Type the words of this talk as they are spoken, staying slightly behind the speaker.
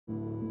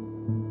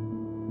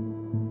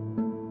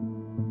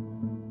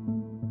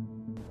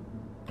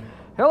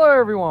Hello,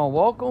 everyone.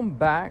 Welcome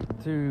back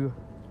to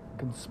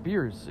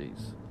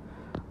Conspiracies.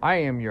 I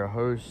am your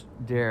host,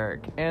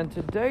 Derek, and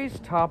tonight's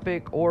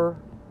topic,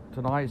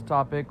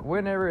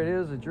 whenever it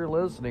is that you're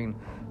listening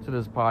to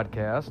this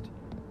podcast,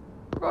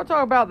 we're going to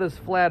talk about this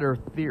flat Earth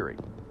theory.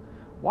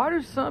 Why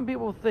do some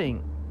people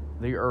think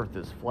the Earth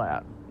is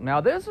flat? Now,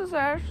 this has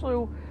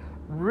actually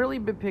really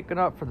been picking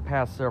up for the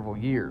past several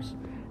years,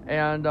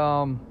 and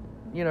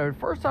the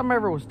first time I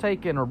ever was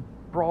taken or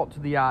brought to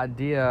the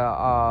idea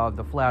of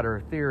the flat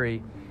Earth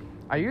theory,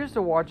 I used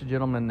to watch a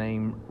gentleman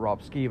named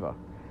Rob Skiba.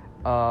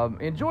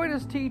 Enjoyed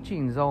his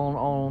teachings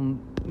on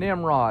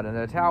Nimrod and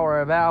the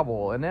Tower of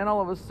Babel, and then all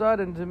of a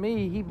sudden, to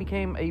me, he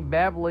became a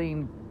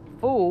babbling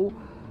fool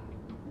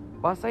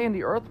by saying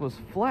the Earth was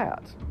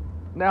flat.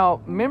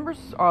 Now,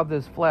 members of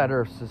this Flat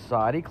Earth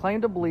Society claim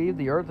to believe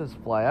the Earth is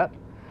flat,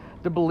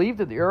 to believe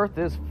that the Earth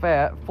is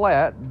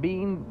flat,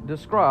 being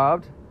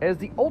described as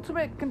the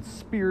ultimate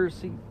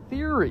conspiracy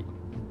theory.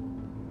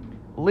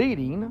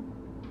 Leading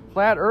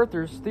flat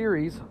earthers'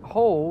 theories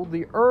hold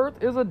the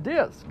Earth is a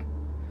disk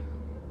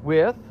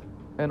with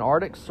an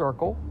Arctic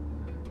circle,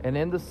 and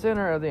in the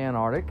center of the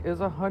Antarctic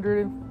is a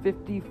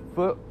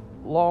 150-foot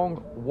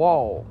long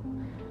wall.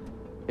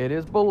 It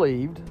is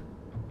believed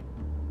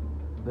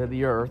that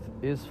the Earth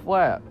is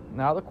flat.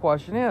 Now the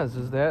question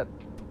is that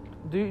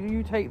do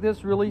you take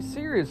this really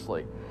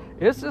seriously?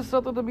 Is this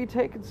something to be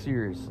taken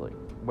seriously?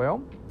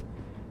 Well,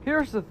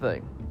 here's the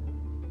thing.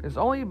 It's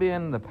only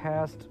been the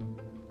past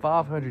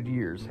 500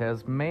 years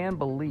has man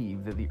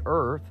believed that the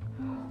Earth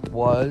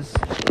was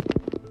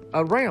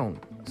a round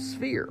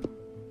sphere.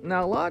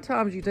 Now, a lot of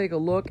times you take a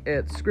look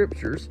at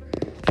scriptures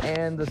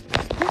and the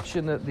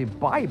description that the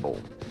Bible,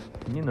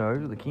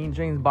 the King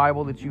James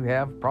Bible that you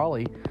have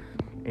probably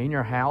in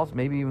your house,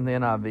 maybe even the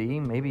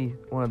NIV, maybe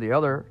one of the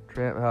other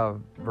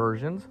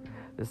versions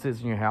that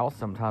sits in your house,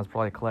 sometimes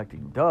probably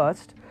collecting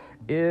dust,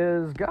 it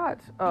is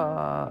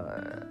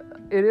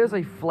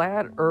a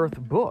flat Earth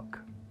book.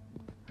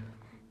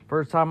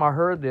 First time I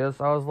heard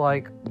this, I was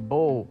like,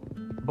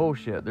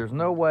 bullshit. There's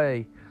no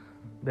way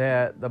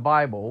that the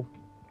Bible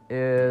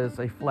is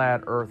a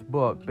flat Earth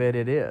book, but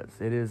it is.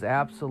 It is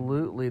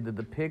absolutely the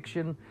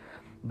depiction,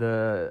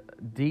 the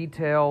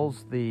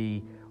details,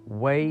 the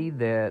way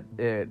that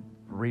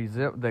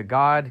that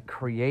God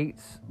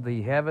creates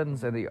the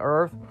heavens and the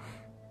earth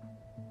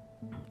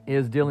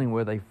is dealing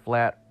with a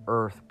flat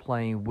Earth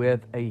plane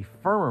with a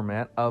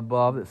firmament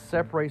above that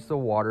separates the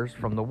waters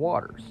from the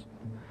waters.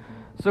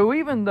 So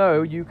even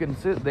though you can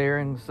sit there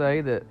and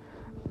say that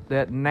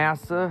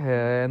NASA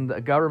and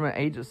the government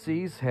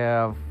agencies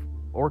have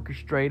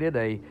orchestrated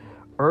a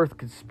Earth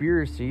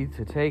conspiracy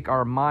to take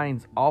our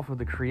minds off of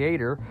the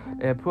Creator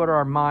and put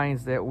our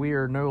minds that we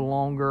are no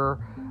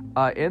longer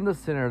in the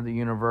center of the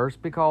universe,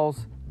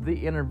 because the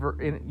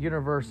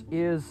universe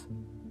is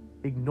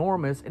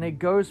enormous and it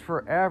goes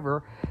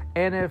forever,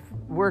 and if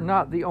we're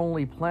not the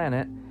only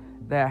planet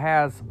that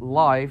has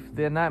life,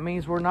 then that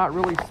means we're not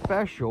really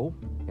special.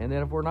 And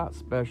then if we're not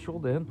special,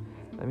 then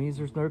that means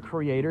there's no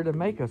creator to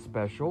make us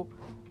special,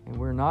 and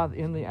we're not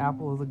in the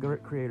apple of the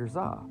Creator's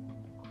eye.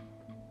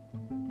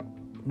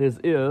 This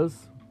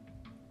is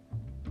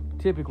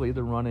typically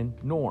the running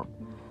norm.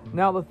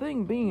 Now, the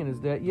thing being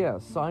is that,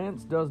 yes,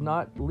 science does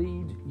not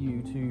lead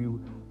you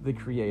to the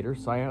Creator.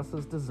 Science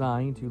is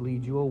designed to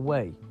lead you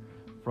away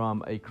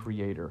from a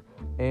Creator.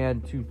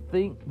 And to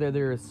think that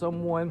there is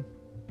someone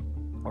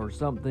or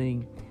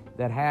something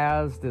that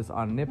has this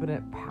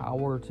omnipotent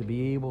power to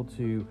be able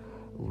to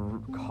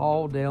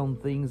call down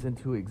things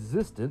into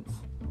existence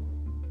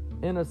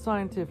in a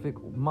scientific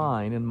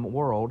mind and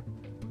world,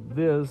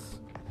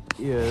 this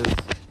is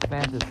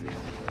fantasy.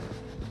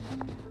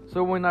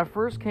 So when I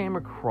first came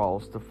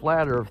across the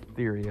flat Earth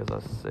theory, as I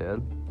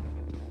said,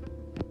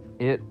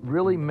 it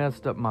really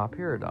messed up my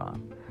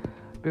paradigm,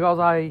 because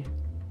I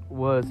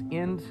was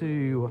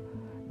into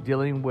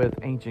dealing with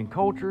ancient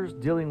cultures,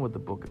 dealing with the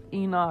Book of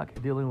Enoch,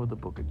 dealing with the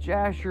Book of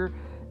Jasher,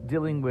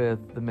 dealing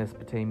with the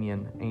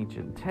Mesopotamian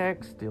ancient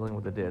texts, dealing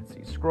with the Dead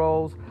Sea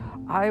Scrolls.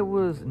 I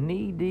was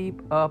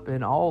knee-deep up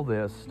in all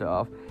this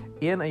stuff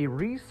in a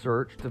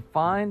research to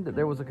find that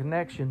there was a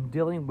connection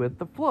dealing with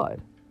the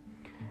flood.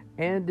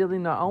 And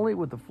dealing not only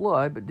with the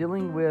flood, but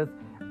dealing with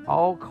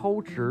all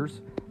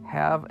cultures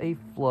have a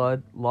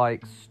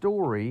flood-like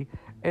story,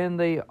 and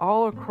they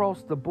all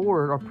across the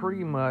board are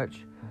pretty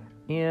much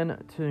in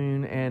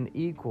tune and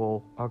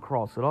equal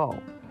across it all.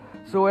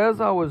 So as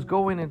I was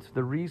going into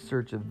the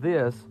research of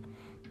this,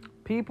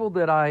 people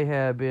that I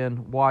had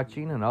been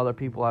watching and other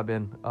people I've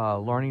been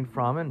learning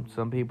from, and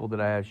some people that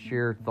I had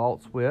shared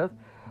thoughts with,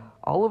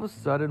 all of a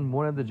sudden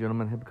one of the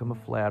gentlemen had become a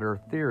flat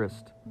Earth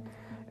theorist.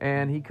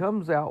 And he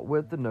comes out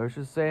with the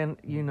notion saying,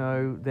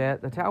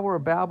 that the Tower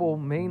of Babel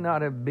may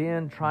not have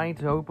been trying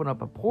to open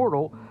up a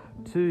portal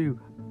to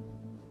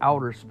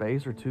outer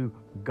space or to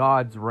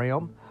God's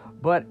realm,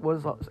 but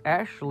was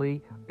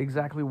actually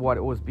exactly what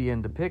it was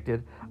being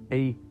depicted,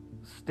 a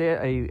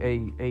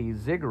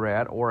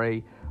ziggurat or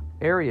a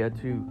area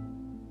to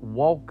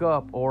walk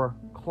up or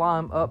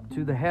climb up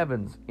to the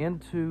heavens,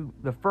 into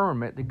the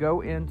firmament, to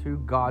go into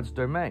God's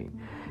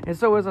domain. And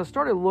so as I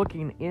started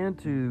looking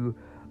into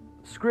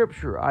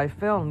Scripture, I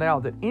found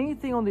out that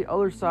anything on the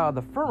other side of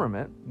the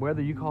firmament,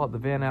 whether you call it the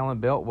Van Allen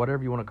belt,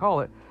 whatever you want to call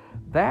it,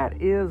 that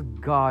is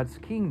God's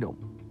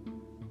kingdom.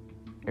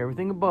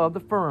 Everything above the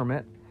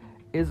firmament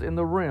is in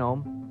the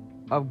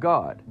realm of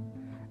God.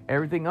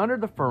 Everything under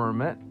the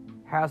firmament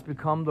has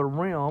become the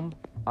realm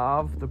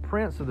of the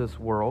prince of this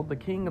world, the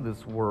king of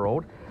this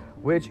world,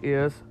 which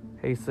is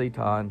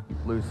Satan,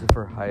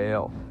 Lucifer,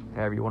 Hael,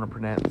 however you want to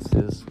pronounce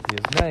his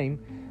name.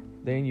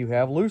 Then you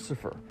have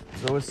Lucifer.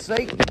 So as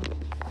Satan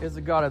is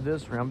the god of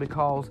this realm,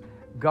 because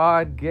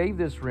God gave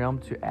this realm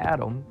to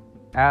Adam.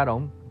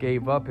 Adam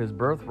gave up his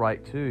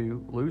birthright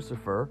to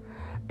Lucifer,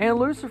 and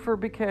Lucifer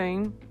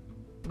became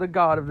the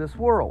god of this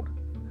world.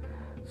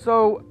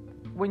 So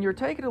when you're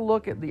taking a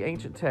look at the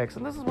ancient text,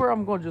 and this is where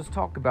I'm going to just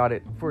talk about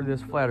it for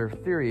this flat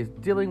earth theory, is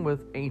dealing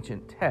with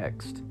ancient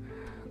text.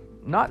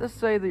 Not to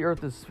say the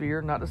earth is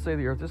sphere, not to say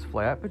the earth is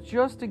flat, but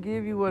just to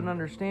give you an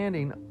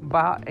understanding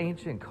about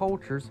ancient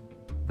cultures,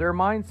 their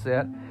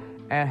mindset,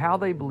 and how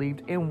they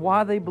believed, and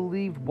why they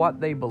believed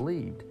what they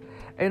believed.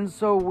 And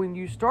so when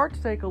you start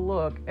to take a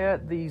look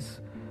at these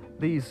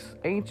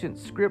ancient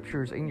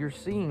scriptures, and you're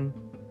seeing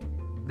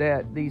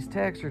that these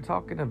texts are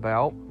talking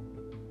about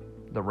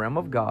the realm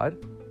of God,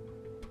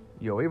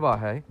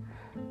 Yoevahe,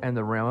 and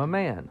the realm of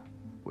man,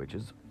 which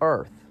is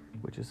earth,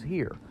 which is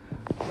here,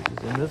 which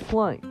is in this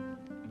plane,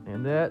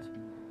 and that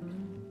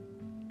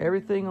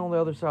everything on the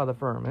other side of the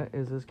firmament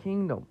is his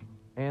kingdom,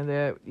 and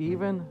that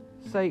even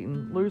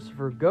Satan,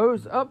 Lucifer,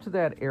 goes up to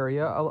that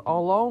area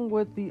along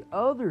with the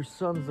other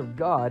sons of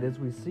God, as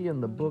we see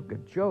in the book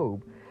of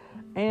Job,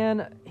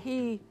 and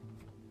he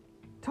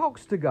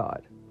talks to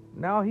God.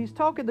 Now he's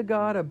talking to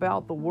God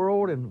about the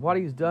world and what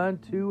he's done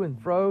to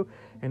and fro,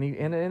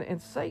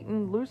 and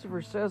Satan,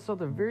 Lucifer, says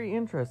something very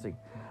interesting.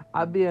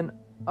 I've been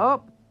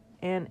up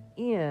and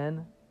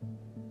in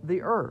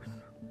the earth,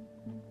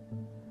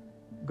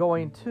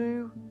 going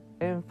to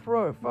and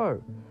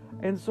fro.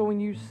 And so when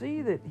you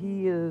see that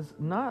he is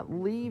not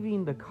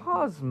leaving the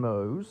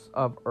cosmos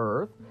of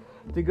earth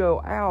to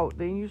go out,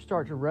 then you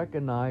start to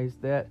recognize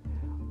that,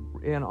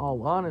 in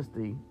all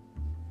honesty,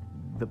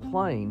 the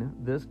plane,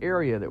 this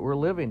area that we're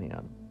living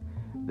in,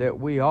 that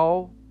we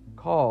all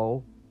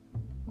call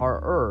our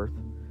earth,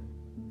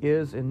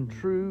 is in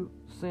true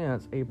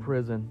sense a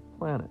prison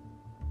planet.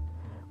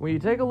 When you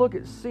take a look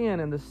at sin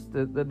and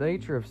the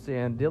nature of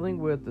sin, dealing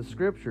with the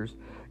scriptures,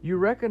 you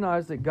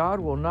recognize that God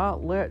will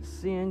not let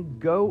sin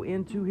go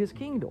into his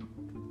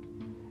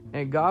kingdom.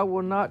 And God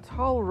will not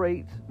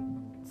tolerate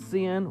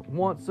sin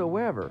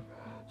whatsoever.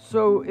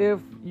 So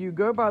if you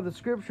go by the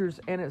scriptures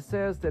and it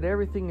says that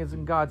everything is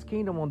in God's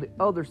kingdom on the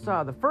other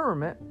side of the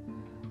firmament,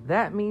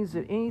 that means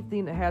that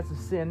anything that has a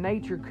sin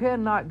nature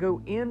cannot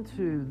go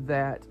into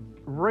that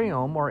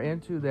realm or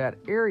into that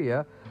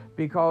area,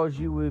 because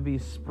you would be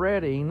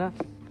spreading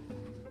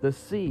the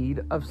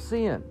seed of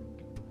sin.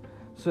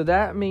 So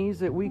that means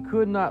that we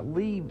could not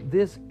leave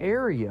this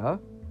area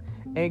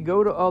and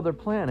go to other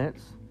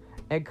planets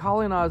and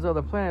colonize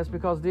other planets,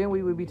 because then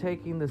we would be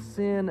taking the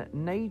sin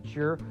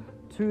nature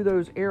to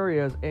those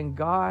areas, and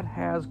God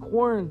has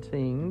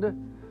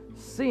quarantined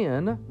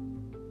sin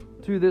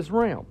to this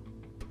realm.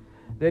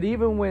 That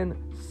even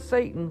when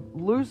Satan,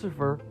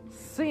 Lucifer,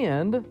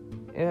 sinned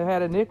and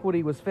had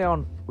iniquity was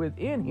found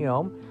within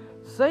him,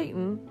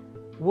 Satan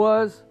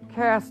was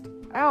cast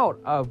out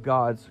of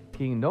God's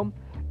kingdom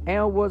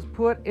and was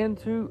put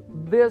into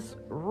this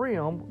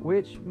realm,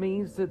 which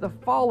means that the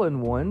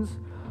fallen ones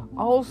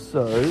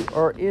also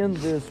are in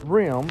this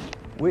realm,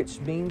 which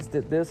means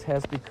that this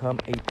has become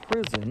a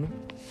prison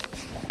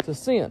to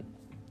sin.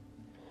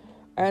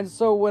 And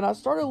so when I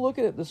started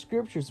looking at the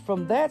scriptures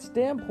from that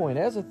standpoint,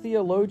 as a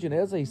theologian,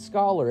 as a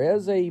scholar,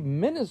 as a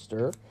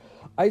minister,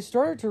 I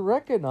started to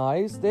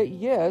recognize that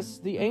yes,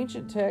 the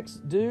ancient texts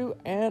do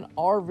and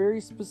are very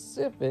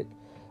specific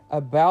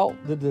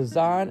about the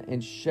design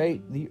and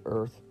shape the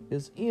earth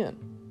is in.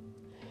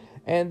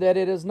 And that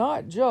it is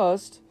not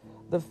just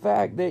the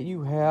fact that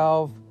you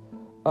have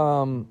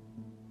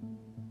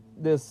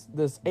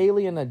this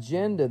alien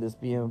agenda that's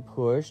being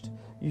pushed.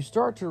 You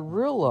start to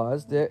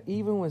realize that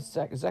even when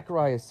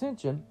Zechariah's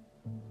ascension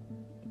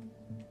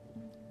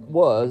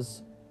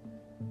was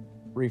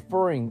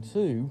referring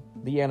to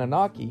the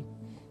Anunnaki,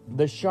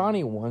 the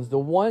shiny ones, the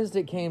ones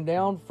that came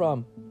down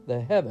from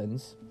the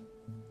heavens,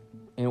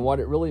 and what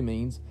it really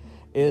means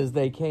is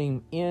they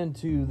came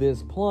into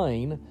this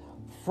plane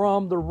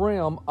from the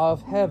realm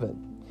of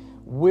heaven,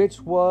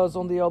 which was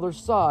on the other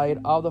side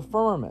of the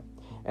firmament.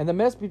 And the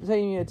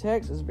Mesopotamian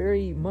text is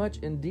very much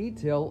in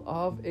detail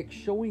of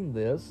showing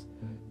this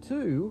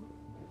to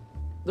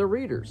the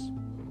readers.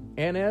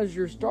 And as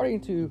you're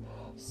starting to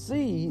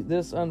see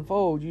this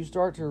unfold, you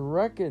start to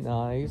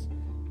recognize,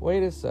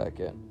 wait a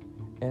second,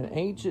 in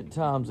ancient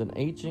times and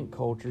ancient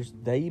cultures,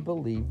 they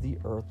believed the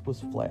earth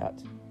was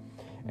flat,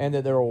 and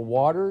that there were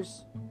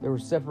waters that were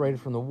separated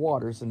from the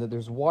waters, and that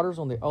there's waters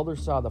on the other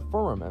side of the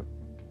firmament,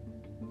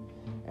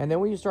 And then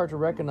when you start to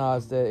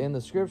recognize that in the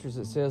scriptures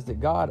it says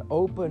that God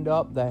opened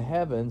up the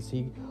heavens,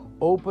 he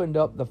opened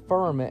up the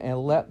firmament and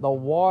let the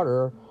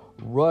water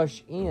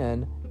rush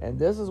in. And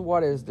this is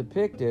what is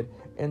depicted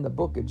in the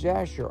book of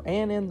Jasher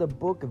and in the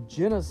book of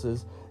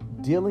Genesis,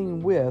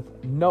 dealing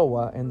with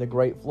Noah and the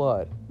great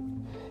flood.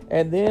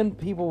 And then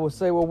people will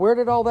say, well, where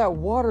did all that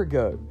water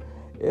go?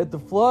 If the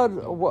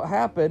flood what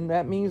happened,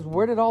 that means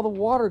where did all the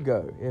water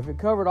go? If it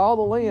covered all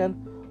the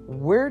land,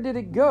 where did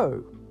it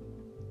go?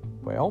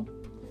 Well,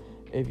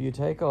 if you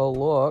take a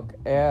look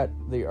at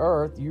the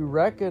earth, you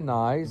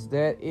recognize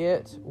that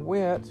it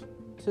went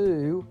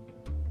to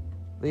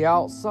the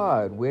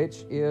outside, which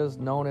is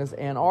known as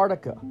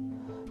Antarctica,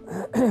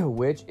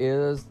 which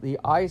is the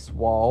ice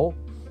wall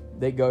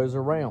that goes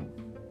around.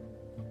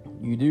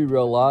 You do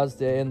realize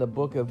that in the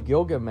book of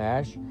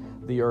Gilgamesh,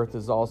 the earth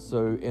is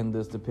also in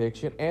this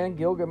depiction, and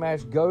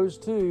Gilgamesh goes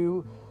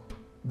to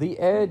the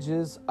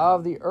edges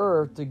of the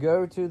earth to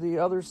go to the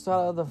other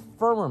side of the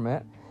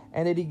firmament,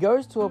 and that he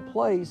goes to a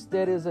place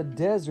that is a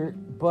desert,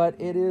 but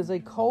it is a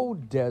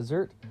cold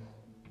desert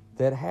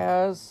that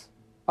has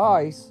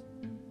ice,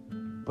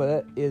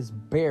 but is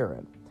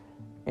barren.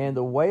 And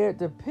the way it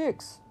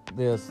depicts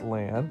this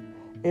land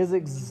is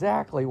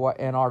exactly what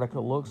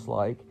Antarctica looks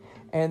like,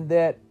 and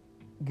that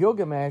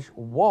Gilgamesh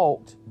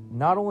walked,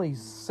 not only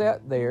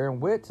sat there and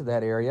went to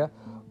that area,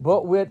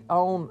 but went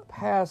on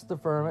past the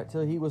firmament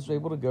till he was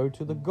able to go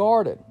to the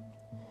garden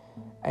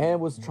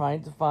and was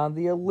trying to find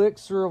the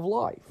elixir of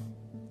life,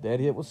 that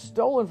it was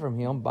stolen from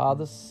him by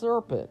the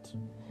serpent.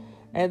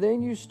 And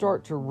then you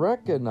start to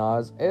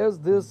recognize, as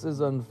this is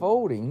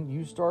unfolding,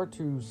 you start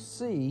to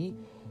see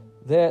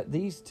that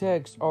these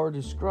texts are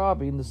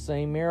describing the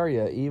same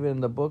area. Even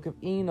in the book of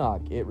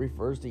Enoch, it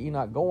refers to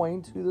Enoch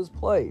going to this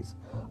place,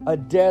 a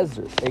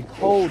desert, a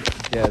cold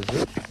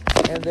desert,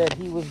 and that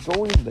he was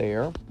going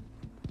there.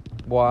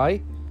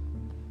 Why?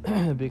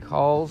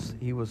 Because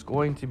he was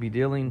going to be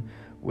dealing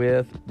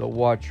with the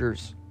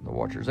Watcher's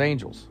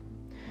angels.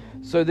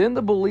 So then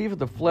the belief of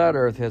the flat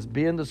earth has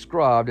been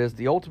described as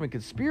the ultimate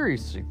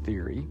conspiracy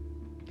theory.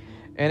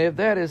 And if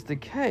that is the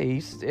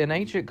case, and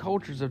ancient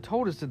cultures have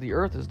told us that the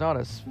earth is not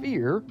a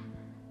sphere,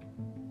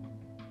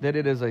 that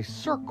it is a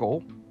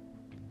circle,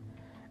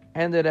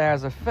 and that it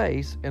has a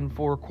face and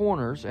four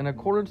corners, and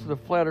according to the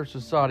Flat Earth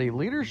Society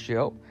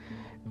leadership,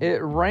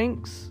 it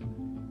ranks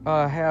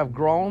have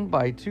grown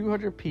by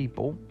 200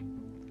 people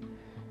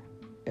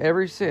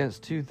ever since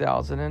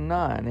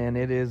 2009, and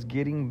it is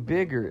getting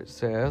bigger, it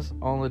says,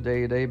 on a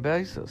day-to-day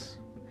basis.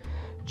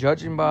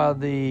 Judging by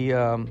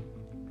the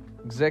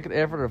executive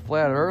effort of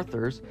flat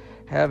earthers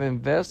have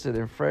invested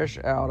in fresh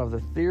out of the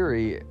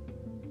theory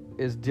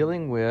is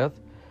dealing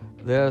with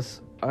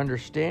this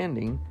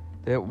understanding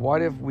that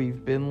what if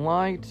we've been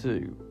lied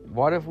to?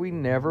 What if we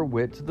never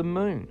went to the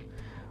moon?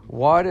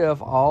 What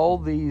if all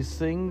these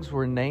things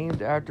were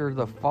named after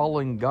the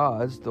fallen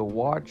gods, the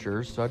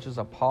watchers, such as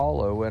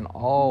Apollo and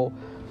all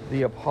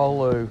the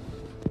Apollo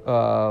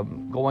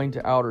going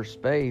to outer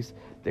space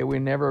that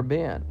we've never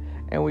been?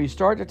 And when you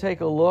start to take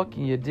a look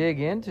and you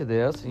dig into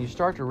this, and you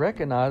start to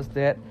recognize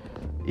that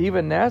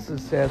even NASA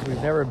says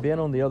we've never been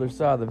on the other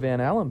side of the Van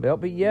Allen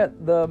belt, but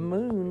yet the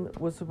moon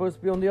was supposed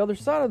to be on the other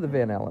side of the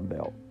Van Allen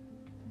belt.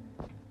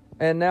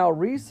 And now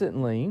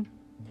recently,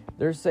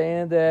 they're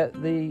saying that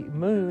the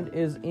moon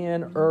is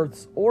in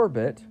Earth's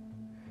orbit,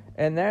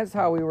 and that's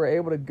how we were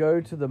able to go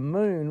to the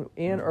moon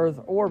in Earth's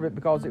orbit,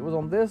 because it was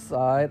on this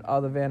side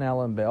of the Van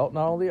Allen belt,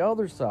 not on the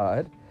other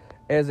side,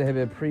 as it had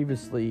been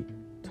previously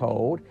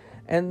told.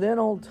 And then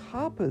on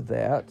top of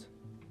that,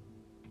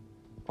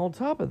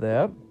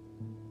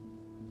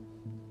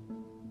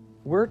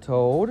 we're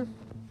told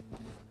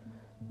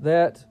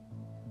that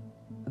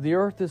the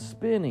earth is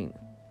spinning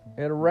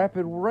at a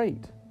rapid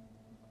rate.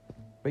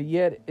 But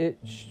yet,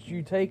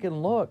 you take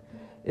and look,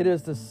 it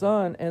is the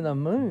sun and the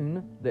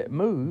moon that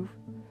move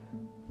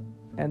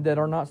and that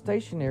are not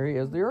stationary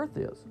as the earth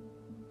is.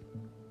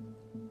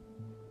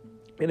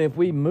 And if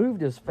we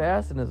moved as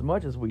fast and as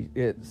much as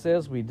it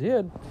says we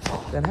did,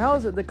 then how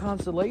is it the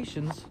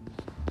constellations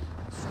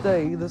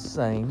stay the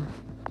same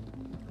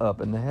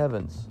up in the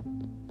heavens?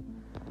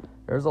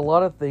 There's a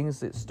lot of things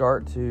that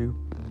start to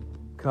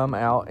come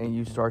out, and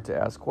you start to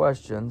ask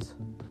questions.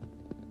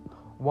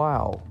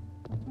 Wow,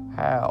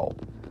 how,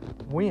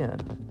 when,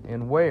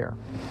 and where?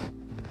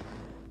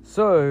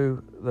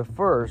 So, the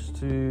first,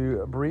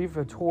 to brief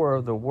a tour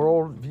of the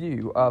world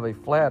view of a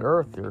flat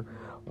earther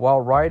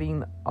while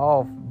writing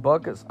off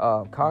buckets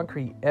of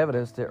concrete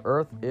evidence that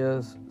Earth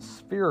is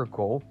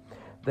spherical,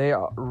 they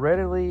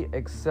readily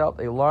accept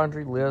a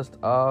laundry list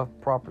of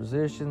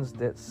propositions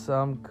that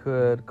some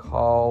could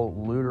call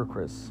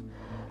ludicrous.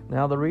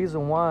 Now, the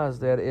reason why is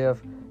that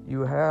if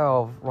you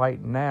have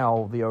right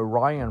now the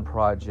Orion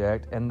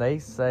project, and they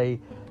say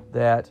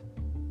that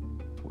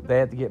they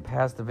have to get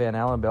past the Van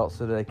Allen belt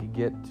so that they could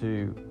get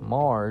to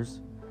Mars,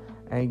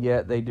 and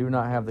yet they do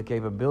not have the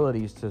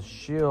capabilities to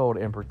shield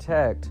and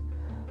protect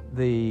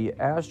the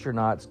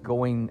astronauts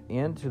going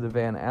into the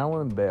Van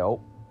Allen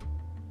belt,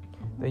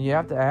 then you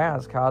have to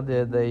ask, how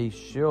did they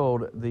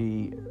shield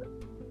the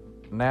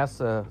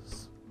NASA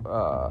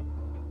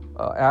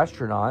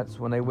astronauts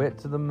when they went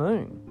to the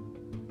moon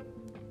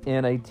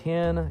in a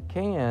tin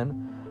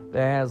can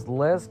that has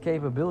less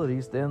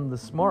capabilities than the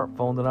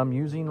smartphone that I'm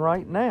using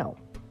right now.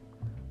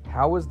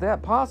 How is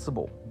that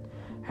possible?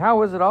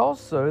 How is it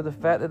also the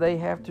fact that they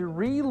have to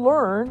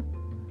relearn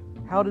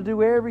how to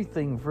do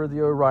everything for the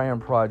Orion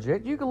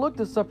project? You can look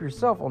this up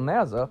yourself on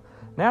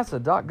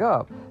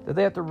NASA.gov, that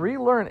they have to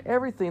relearn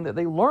everything that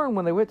they learned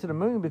when they went to the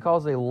moon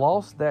because they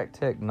lost that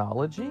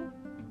technology.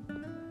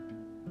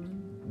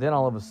 Then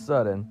all of a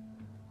sudden,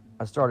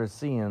 I started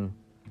seeing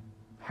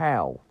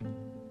how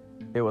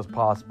it was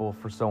possible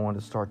for someone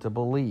to start to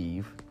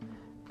believe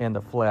in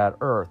the flat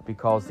earth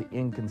because the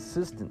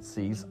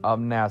inconsistencies of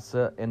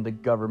NASA and the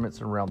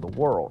governments around the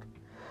world.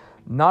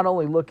 Not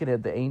only looking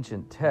at the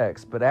ancient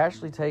text, but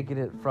actually taking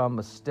it from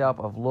a step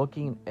of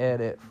looking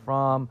at it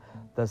from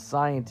the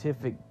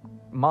scientific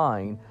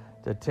mind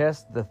to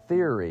test the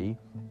theory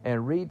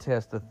and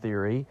retest the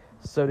theory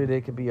so that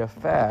it could be a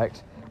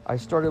fact. I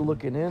started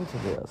looking into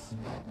this.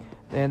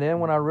 And then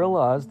when I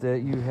realized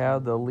that you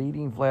have the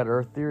leading flat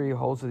earth theory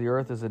holds the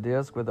earth as a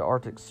disk with the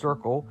Arctic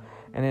Circle,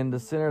 and in the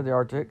center of the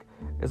Arctic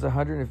is a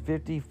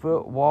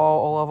 150-foot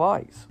wall of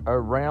ice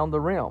around the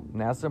rim.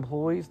 NASA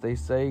employees, they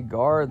say,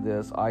 guard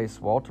this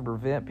ice wall to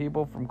prevent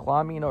people from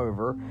climbing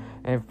over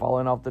and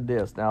falling off the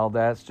disk. Now,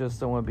 that's just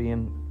someone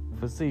being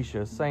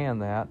facetious saying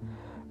that.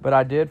 But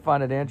I did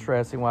find it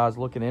interesting when I was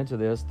looking into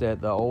this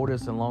that the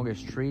oldest and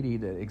longest treaty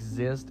that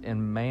exists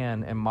in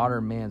man and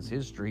modern man's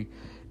history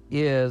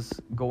is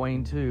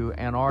going to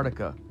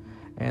Antarctica,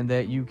 and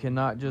that you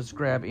cannot just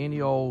grab any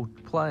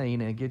old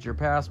plane and get your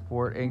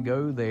passport and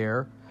go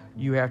there.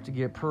 You have to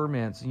get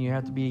permits, and you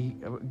have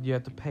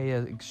to pay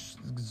an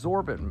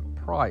exorbitant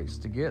price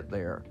to get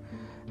there,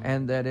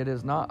 and that it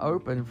is not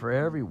open for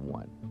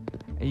everyone.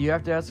 And you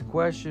have to ask the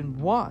question,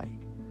 why?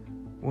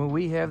 When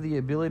we have the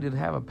ability to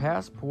have a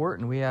passport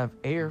and we have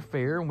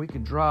airfare and we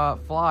can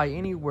fly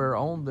anywhere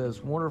on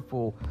this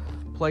wonderful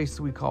place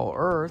we call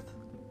Earth,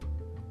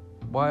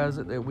 why is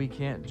it that we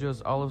can't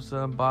just all of a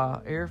sudden buy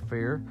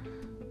airfare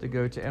to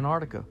go to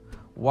Antarctica?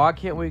 Why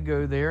can't we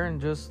go there and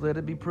just let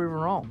it be proven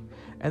wrong?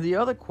 And the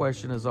other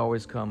question has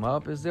always come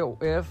up is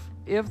that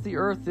if the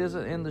Earth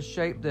isn't in the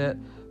shape that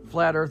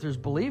flat earthers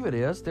believe it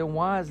is, then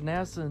why has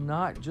NASA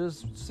not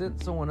just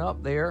sent someone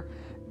up there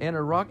in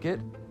a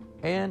rocket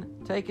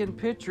and taken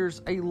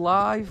pictures, a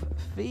live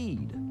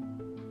feed?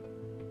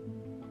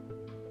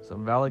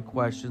 Some valid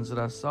questions that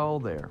I saw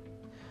there.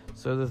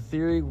 So the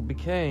theory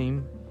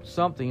became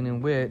something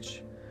in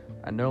which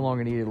I no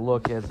longer needed to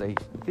look as a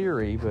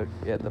theory, but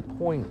at the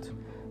point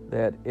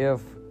that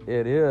if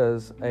it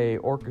is a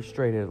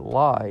orchestrated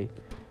lie,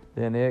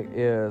 then it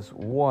is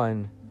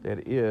one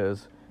that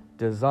is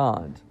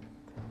designed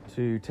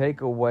to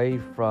take away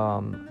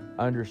from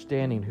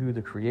understanding who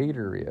the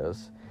Creator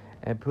is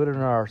and putting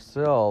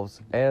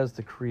ourselves as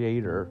the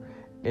Creator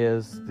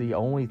is the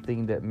only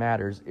thing that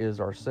matters is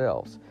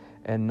ourselves,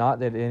 and not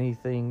that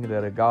anything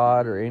that a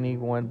God or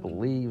anyone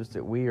believes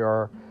that we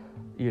are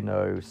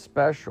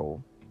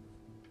special.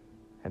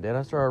 And then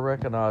I started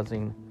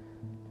recognizing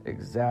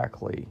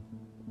exactly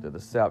the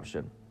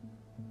deception.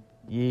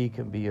 Ye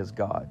can be as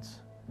gods.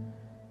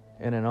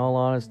 And in all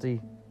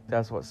honesty,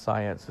 that's what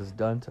science has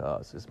done to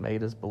us. It's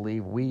made us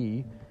believe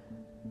we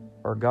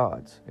are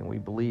gods, and we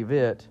believe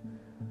it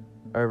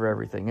over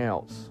everything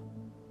else.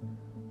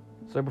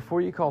 So before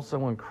you call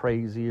someone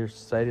crazy or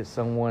say that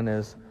someone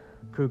is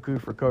cuckoo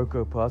for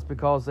Cocoa Puffs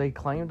because they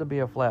claim to be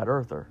a flat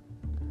earther,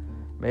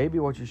 maybe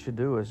what you should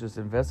do is just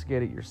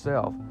investigate it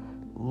yourself.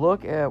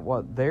 Look at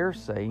what they're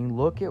saying,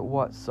 look at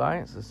what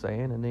science is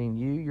saying, and then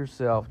you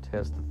yourself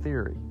test the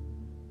theory.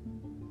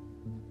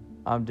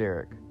 I'm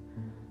Derek.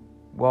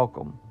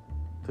 Welcome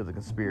to The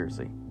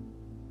Conspiracy.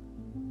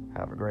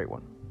 Have a great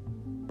one.